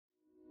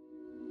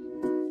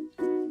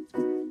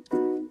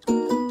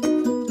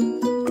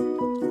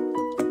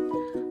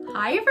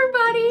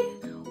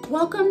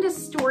Welcome to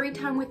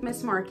Storytime with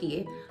Miss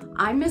Markie.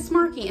 I'm Miss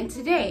Markie, and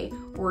today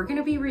we're going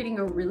to be reading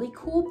a really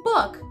cool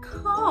book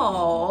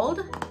called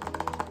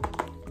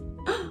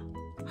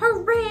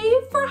Hooray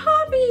For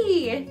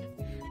Hoppy!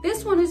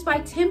 This one is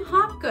by Tim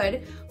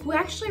Hopgood, who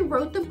actually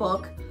wrote the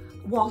book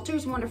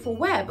Walter's Wonderful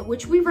Web,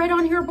 which we read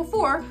on here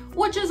before,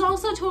 which is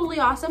also totally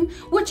awesome,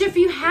 which if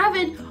you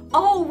haven't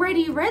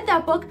already read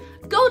that book,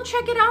 go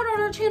check it out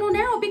on our channel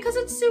now because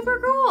it's super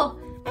cool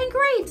and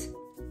great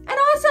and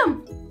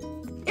awesome,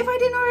 if I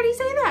didn't already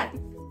say that.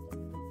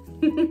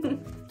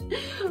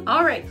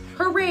 All right,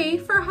 Hooray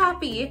For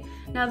Hoppy.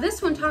 Now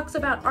this one talks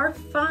about our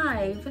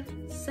 5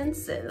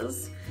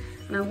 senses,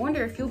 and I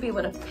wonder if you'll be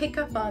able to pick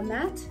up on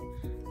that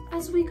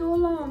as we go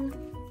along.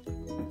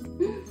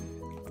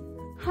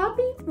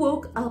 Hoppy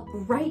woke up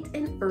bright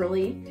and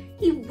early.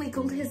 He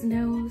wiggled his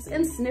nose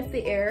and sniffed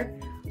the air.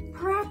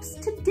 Perhaps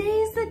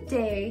today's the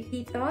day,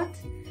 he thought.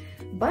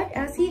 But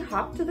as he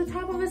hopped to the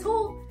top of his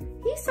hole,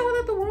 he saw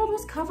that the world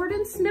was covered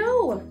in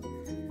snow.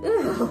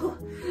 Ugh,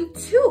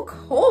 too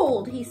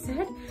cold, he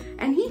said,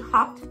 and he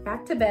hopped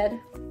back to bed.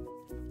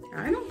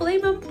 I don't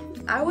blame him.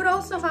 I would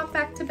also hop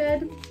back to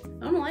bed.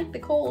 I don't like the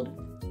cold.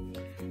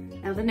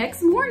 Now the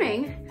next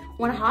morning,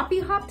 when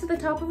Hoppy hopped to the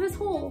top of his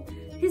hole,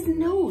 his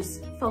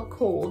nose felt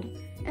cold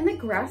and the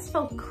grass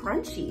felt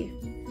crunchy.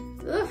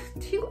 Ugh,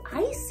 too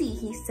icy,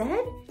 he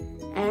said,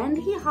 and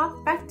he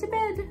hopped back to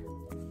bed.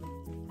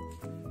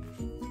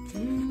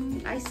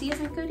 Icy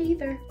isn't good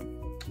either.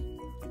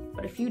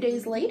 But a few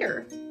days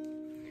later,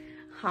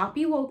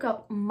 Hoppy woke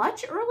up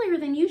much earlier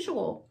than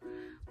usual.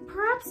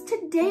 Perhaps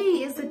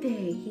today is the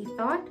day, he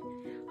thought.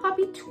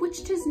 Hoppy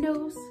twitched his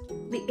nose.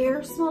 The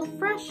air smelled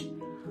fresh.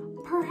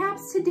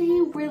 Perhaps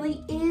today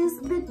really is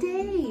the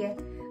day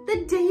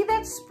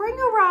that spring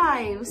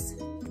arrives.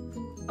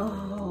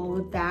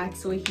 Oh,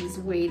 that's what he's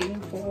waiting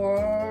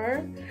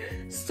for.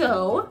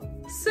 So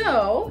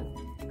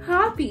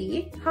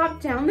Hoppy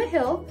hopped down the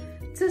hill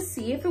to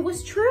see if it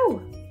was true.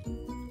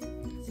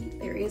 See,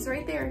 there he is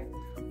right there.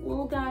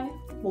 Little guy.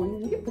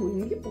 Boingy,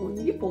 boingy,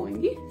 boingy,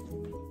 boingy.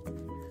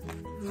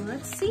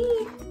 Let's see.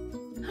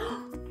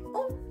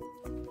 Oh,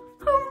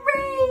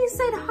 hooray,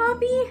 said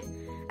Hoppy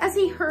as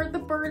he heard the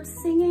birds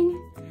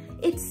singing.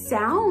 It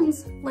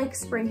sounds like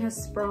spring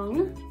has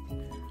sprung.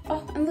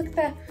 Oh, and look at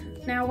that.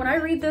 Now, when I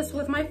read this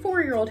with my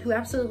 4-year-old who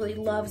absolutely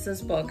loves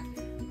this book,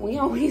 we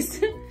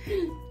always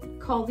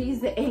call these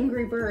the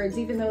Angry Birds,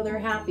 even though they're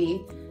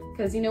happy.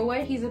 Because you know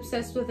what? He's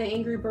obsessed with the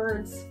Angry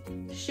Birds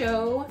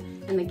show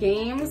and the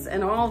games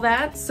and all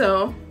that.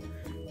 So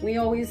we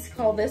always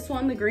call this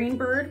one the Green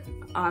Bird,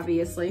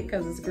 obviously,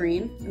 because it's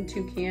green. And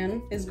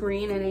Toucan is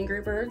green and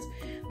Angry Birds.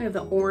 We have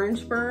the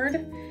Orange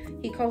Bird.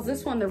 He calls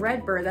this one the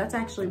Red Bird. That's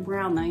actually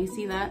brown though, you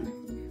see that?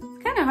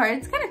 It's kind of hard,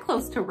 it's kind of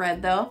close to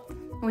red though.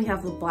 And we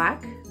have the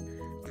black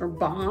for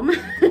Bomb,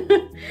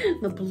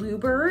 the Blue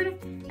Bird,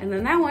 and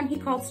then that one he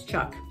calls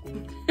Chuck.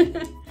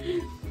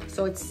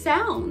 So it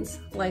sounds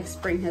like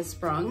spring has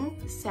sprung.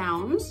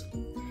 Sounds.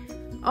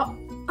 Oh,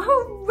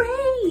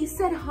 hooray,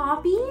 said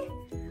Hoppy.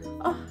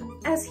 Oh,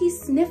 as he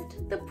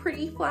sniffed the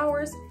pretty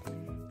flowers.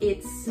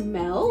 It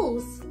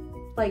smells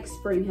like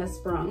spring has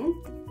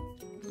sprung.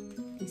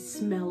 He's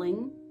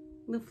smelling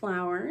the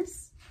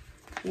flowers.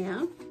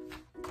 Yeah.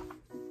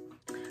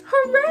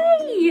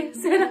 Hooray,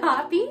 said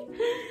Hoppy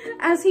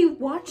as he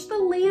watched the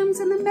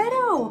lambs in the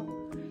meadow.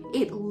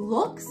 It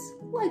looks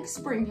like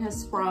spring has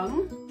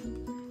sprung.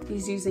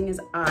 He's using his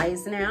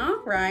eyes now,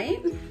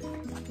 right?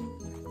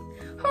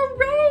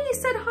 Hooray,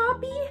 said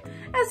Hoppy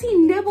as he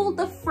nibbled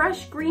the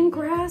fresh green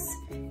grass.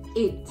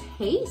 It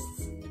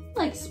tastes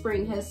like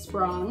spring has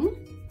sprung.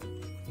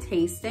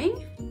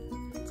 Tasting.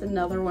 It's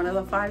another one of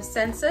the 5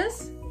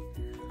 senses.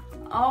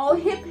 Oh,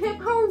 hip, hip,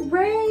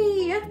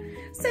 hooray,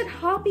 said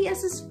Hoppy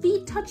as his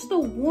feet touched the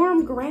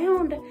warm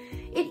ground.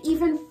 It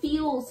even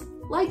feels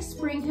like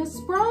spring has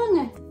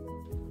sprung.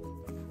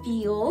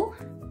 Feel,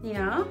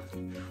 yeah.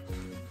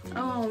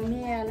 Oh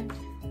man,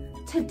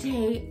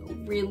 today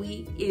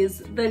really is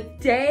the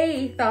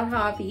day, thought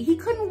Hoppy. He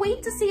couldn't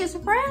wait to see his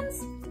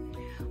friends.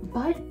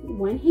 But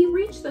when he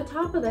reached the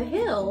top of the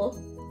hill,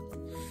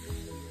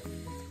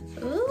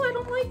 oh, I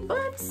don't like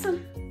butts.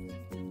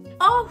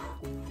 Oh,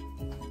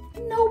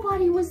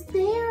 nobody was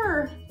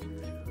there.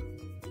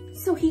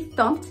 So he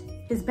thumped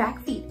his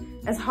back feet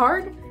as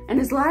hard and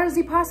as loud as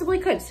he possibly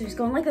could. So he's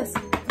going like this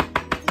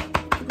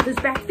with his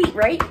back feet,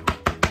 right?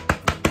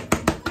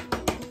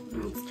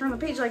 Let's turn the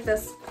page like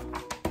this.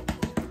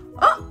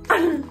 Oh,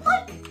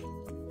 look!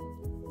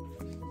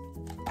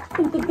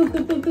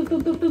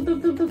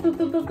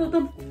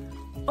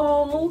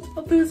 All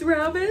of those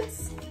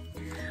rabbits.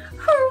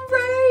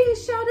 Hooray,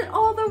 shouted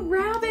all the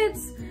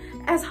rabbits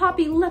as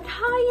Hoppy leapt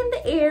high in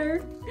the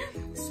air.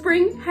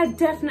 Spring had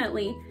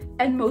definitely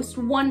and most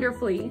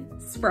wonderfully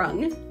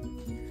sprung.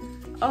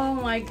 Oh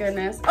my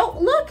goodness. Oh,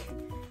 look!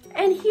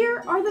 And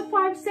here are the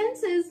 5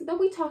 senses that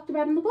we talked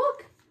about in the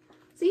book.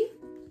 See,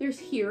 there's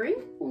hearing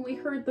when we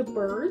heard the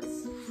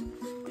birds.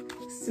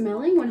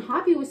 Smelling when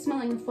Hoppy was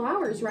smelling the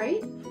flowers,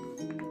 right?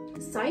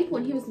 Sight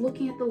when he was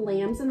looking at the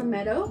lambs in the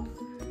meadow.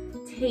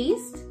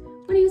 Taste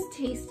when he was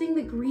tasting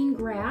the green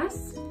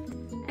grass,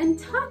 and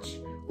touch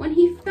when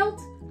he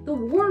felt the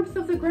warmth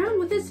of the ground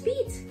with his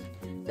feet.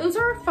 Those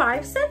are our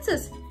 5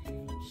 senses: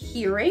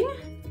 hearing,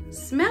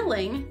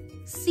 smelling,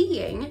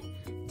 seeing,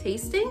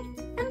 tasting,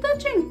 and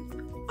touching.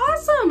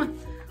 Awesome!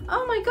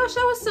 Oh my gosh,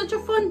 that was such a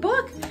fun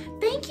book.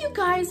 Thank you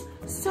guys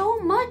so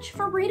much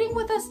for reading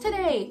with us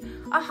today.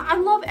 I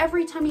love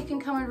every time you can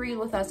come and read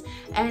with us.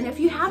 And if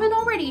you haven't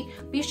already,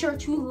 be sure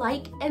to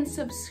like and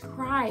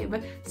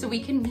subscribe so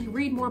we can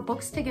read more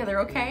books together,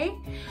 okay?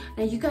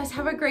 Now you guys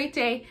have a great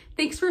day.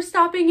 Thanks for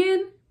stopping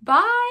in.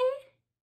 Bye!